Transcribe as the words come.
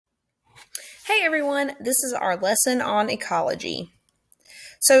Hey everyone, this is our lesson on ecology.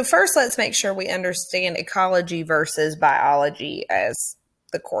 So first, let's make sure we understand ecology versus biology as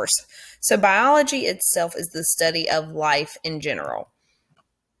the course. So biology itself is the study of life in general.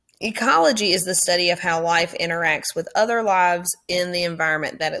 Ecology is the study of how life interacts with other lives in the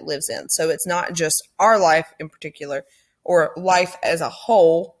environment that it lives in. So it's not just our life in particular or life as a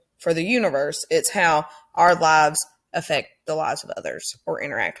whole for the universe. It's how our lives affect the lives of others or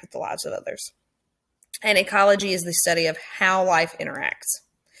interact with the lives of others. And ecology is the study of how life interacts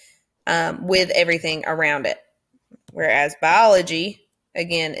with everything around it. Whereas biology,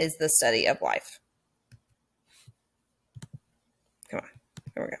 again, is the study of life. Come on,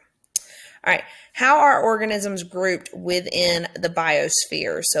 here we go. All right, how are organisms grouped within the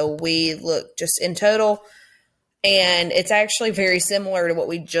biosphere? So we look just in total, and it's actually very similar to what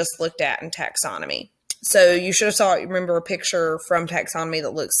we just looked at in taxonomy. So you should have remember a picture from taxonomy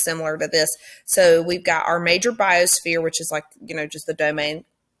that looks similar to this. So we've got our major biosphere, which is like, just the domain.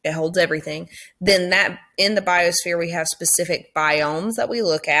 It holds everything. Then that in the biosphere, we have specific biomes that we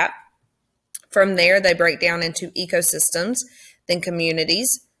look at. From there, they break down into ecosystems, then communities,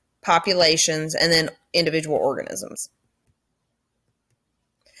 populations, and then individual organisms.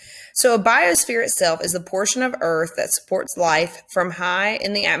 So a biosphere itself is the portion of Earth that supports life from high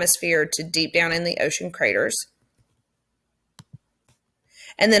in the atmosphere to deep down in the ocean craters.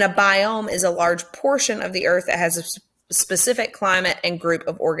 And then a biome is a large portion of the Earth that has a specific climate and group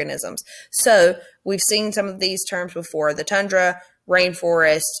of organisms. So we've seen some of these terms before: the tundra,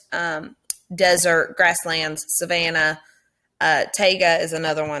 rainforest, desert, grasslands, savanna. Taiga is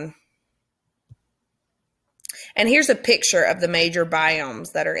another one. And here's a picture of the major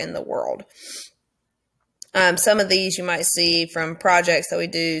biomes that are in the world. Some of these you might see from projects that we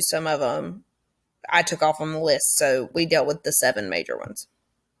do. Some of them I took off on the list, so we dealt with the 7 major ones.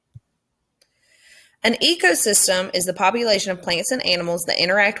 An ecosystem is the population of plants and animals that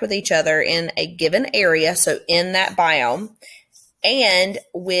interact with each other in a given area, so in that biome, and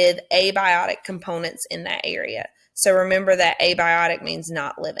with abiotic components in that area. So remember that abiotic means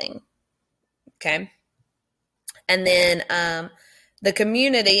not living, okay? And then the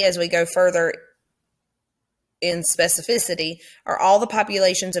community, as we go further in specificity, are all the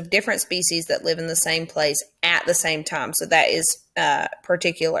populations of different species that live in the same place at the same time. So that is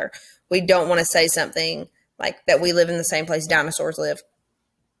particular. We don't want to say something like that we live in the same place dinosaurs live.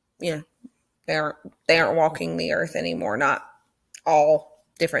 They aren't walking the earth anymore. Not all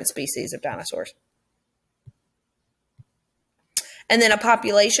different species of dinosaurs. And then a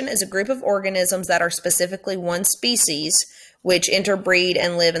population is a group of organisms that are specifically one species, which interbreed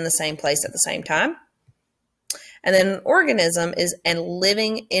and live in the same place at the same time. And then an organism is an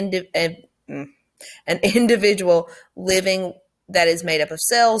individual living that is made up of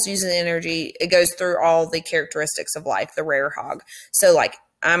cells, using energy. It goes through all the characteristics of life, the rare hog. So like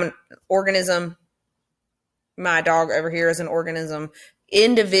I'm an organism, my dog over here is an organism,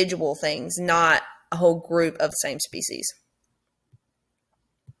 individual things, not a whole group of the same species.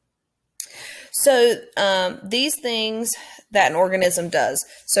 So these things that an organism does.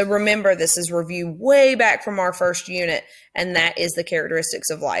 So remember, this is review way back from our first unit, and that is the characteristics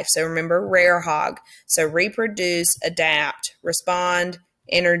of life. So remember, rare hog. So reproduce, adapt, respond,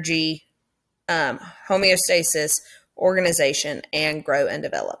 energy, homeostasis, organization, and grow and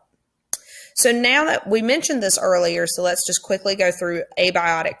develop. So now that we mentioned this earlier, so let's just quickly go through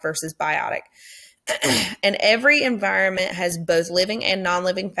abiotic versus biotic. And every environment has both living and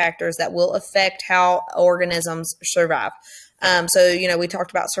non-living factors that will affect how organisms survive. So, we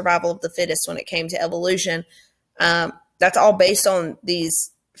talked about survival of the fittest when it came to evolution. That's all based on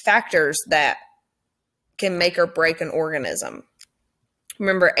these factors that can make or break an organism.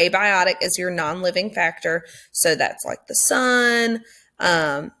 Remember, abiotic is your non-living factor. So that's like the sun,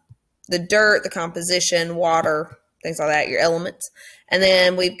 the dirt, the composition, water, things like that, your elements. And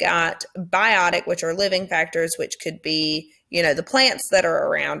then we've got biotic, which are living factors, which could be, the plants that are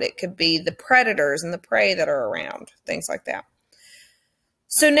around. It could be the predators and the prey that are around, things like that.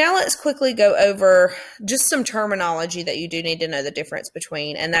 So now let's quickly go over just some terminology that you do need to know the difference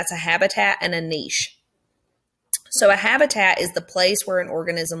between, and that's a habitat and a niche. So a habitat is the place where an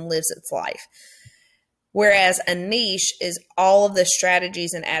organism lives its life, whereas a niche is all of the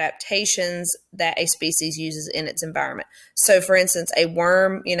strategies and adaptations that a species uses in its environment. So for instance, a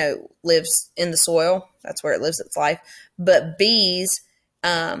worm, lives in the soil. That's where it lives its life. But bees,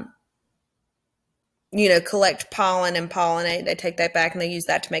 collect pollen and pollinate. They take that back and they use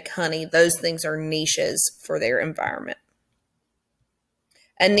that to make honey. Those things are niches for their environment.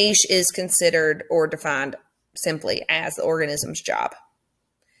 A niche is considered or defined simply as the organism's job.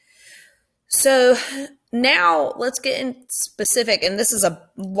 So now let's get in specific, and this is a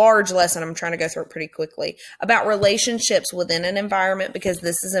large lesson. I'm trying to go through it pretty quickly, about relationships within an environment, because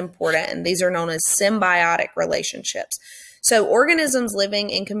this is important, and these are known as symbiotic relationships. So organisms living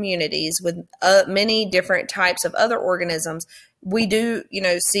in communities with many different types of other organisms, we do,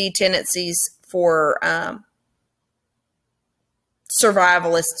 see tendencies for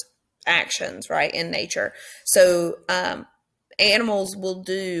survivalist actions, right, in nature. So animals will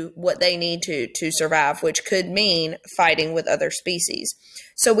do what they need to survive, which could mean fighting with other species.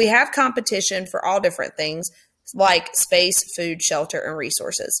 So we have competition for all different things like space, food, shelter, and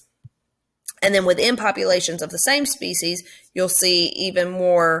resources. And then within populations of the same species, you'll see even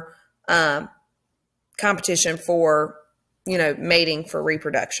more competition for, mating for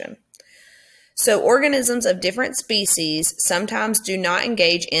reproduction. So organisms of different species sometimes do not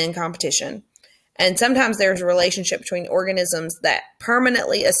engage in competition. And sometimes there's a relationship between organisms that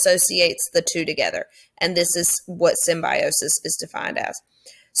permanently associates the two together. And this is what symbiosis is defined as.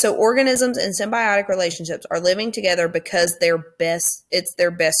 So organisms in symbiotic relationships are living together because it's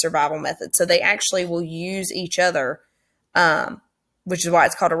their best survival method. So they actually will use each other, which is why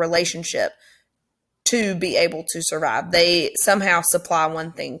it's called a relationship, to be able to survive. They somehow supply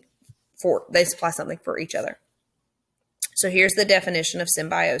something for each other. So here's the definition of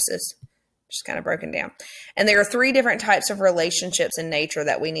symbiosis, just kind of broken down. And there are 3 different types of relationships in nature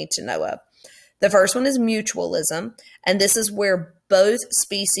that we need to know of. The first one is mutualism, and this is where both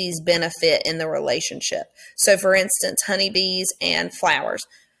species benefit in the relationship. So for instance, honeybees and flowers.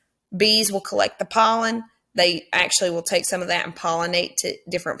 Bees will collect the pollen. They actually will take some of that and pollinate to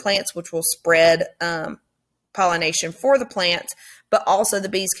different plants, which will spread pollination for the plants, but also the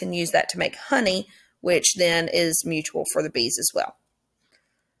bees can use that to make honey, which then is mutual for the bees as well.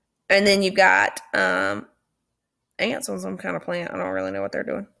 And then you've got ants on some kind of plant. I don't really know what they're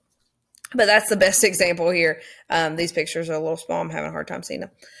doing. But that's the best example here. These pictures are a little small. I'm having a hard time seeing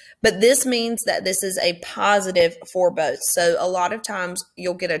them. But this means that this is a positive for both. So a lot of times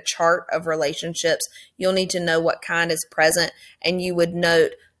you'll get a chart of relationships. You'll need to know what kind is present. And you would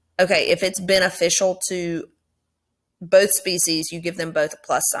note, okay, if it's beneficial to both species, you give them both a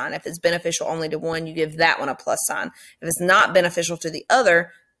plus sign. If it's beneficial only to one, you give that one a plus sign. If it's not beneficial to the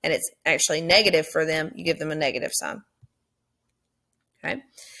other and it's actually negative for them, you give them a negative sign. Okay.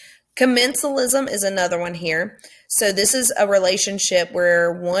 Commensalism is another one here. So this is a relationship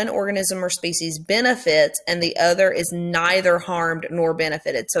where one organism or species benefits and the other is neither harmed nor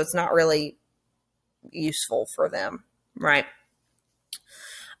benefited. So it's not really useful for them, right?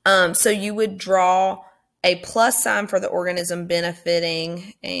 So you would draw a plus sign for the organism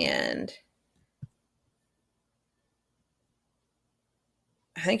benefiting, and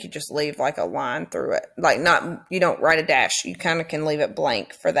I think you just leave like a line through it. Like you don't write a dash. You kind of can leave it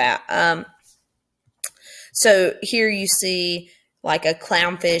blank for that. So here you see like a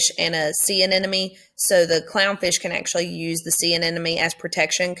clownfish and a sea anemone. So the clownfish can actually use the sea anemone as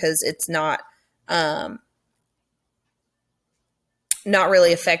protection because it's not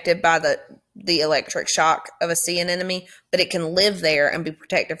really affected by the electric shock of a sea anemone, but it can live there and be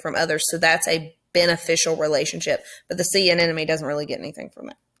protected from others. So that's a beneficial relationship, but the sea anemone doesn't really get anything from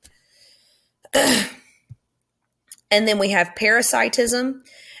it. And then we have parasitism,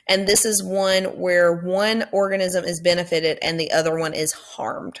 and this is one where one organism is benefited and the other one is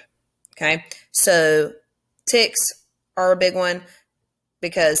harmed. Okay, so ticks are a big one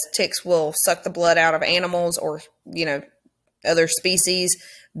because ticks will suck the blood out of animals or other species.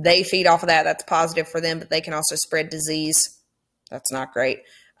 They feed off of that. That's positive for them, but they can also spread disease. That's not great.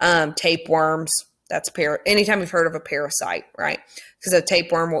 Tapeworms, that's anytime you've heard of a parasite, right? Because a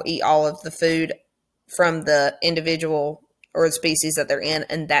tapeworm will eat all of the food from the individual or the species that they're in,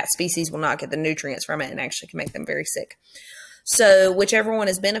 and that species will not get the nutrients from it and actually can make them very sick. So whichever one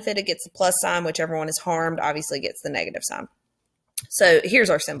is benefited gets the plus sign, whichever one is harmed obviously gets the negative sign. So here's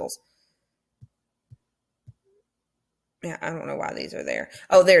our symbols. Yeah, I don't know why these are there.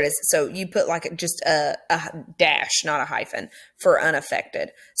 Oh, there it is. So you put like just a dash, not a hyphen, for unaffected.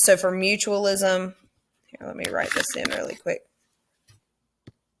 So for mutualism, here, let me write this in really quick.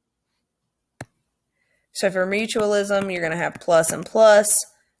 So for mutualism, you're going to have plus and plus.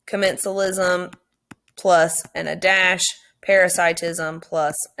 Commensalism, plus and a dash. Parasitism,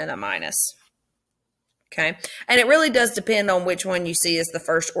 plus and a minus. Okay, and it really does depend on which one you see as the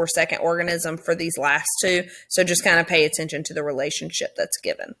first or second organism for these last two. So just kind of pay attention to the relationship that's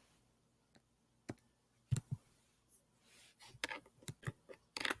given.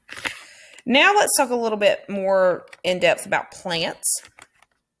 Now let's talk a little bit more in depth about plants.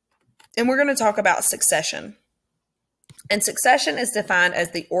 And we're going to talk about succession. And succession is defined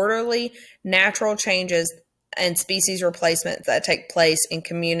as the orderly, natural changes and species replacement that take place in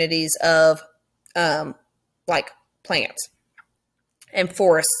communities of like plants and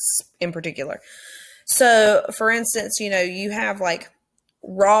forests in particular. So, for instance, you have like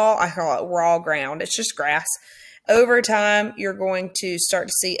I call it raw ground. It's just grass. Over time, you're going to start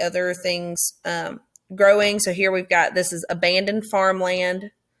to see other things growing. So here we've got, this is abandoned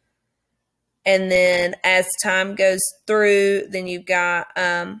farmland. And then as time goes through, then you've got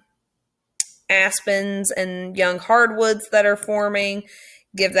aspens and young hardwoods that are forming.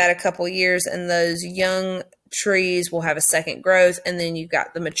 Give that a couple years, and those young trees will have a second growth, and then you've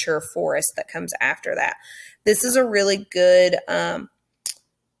got the mature forest that comes after that. This is a really good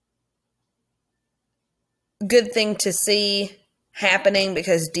thing to see happening,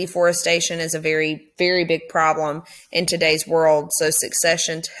 because deforestation is a very, very big problem in today's world. So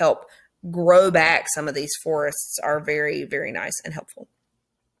succession to help grow back some of these forests are very, very nice and helpful.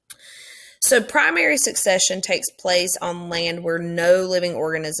 So primary succession takes place on land where no living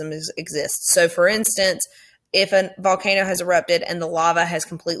organisms exist. So for instance, if a volcano has erupted and the lava has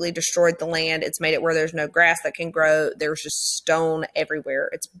completely destroyed the land, it's made it where there's no grass that can grow. There's just stone everywhere.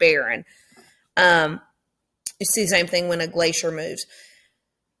 It's barren. You see the same thing when a glacier moves.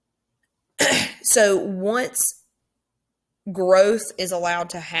 So once growth is allowed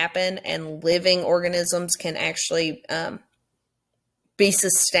to happen and living organisms can actually be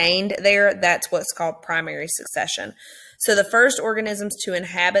sustained there, that's what's called primary succession. So the first organisms to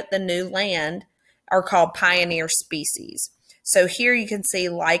inhabit the new land are called pioneer species. So here you can see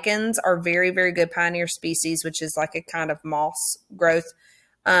lichens are very, very good pioneer species, which is like a kind of moss growth,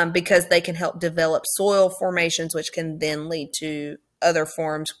 because they can help develop soil formations, which can then lead to other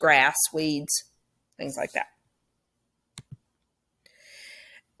forms, grass, weeds, things like that.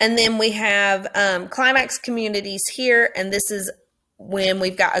 And then we have climax communities here, and this is when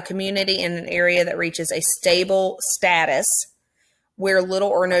we've got a community in an area that reaches a stable status where little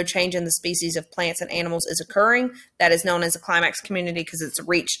or no change in the species of plants and animals is occurring. That is known as a climax community because it's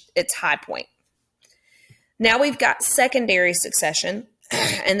reached its high point. Now we've got secondary succession,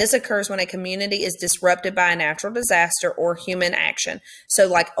 and this occurs when a community is disrupted by a natural disaster or human action. So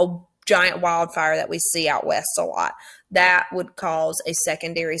like a giant wildfire that we see out west a lot, that would cause a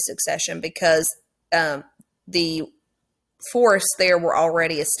secondary succession because the forests there were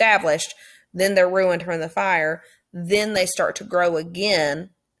already established, then they're ruined from the fire, then they start to grow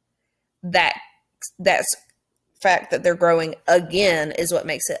again. That's fact that they're growing again is what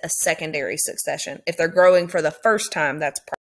makes it a secondary succession. If they're growing for the first time, that's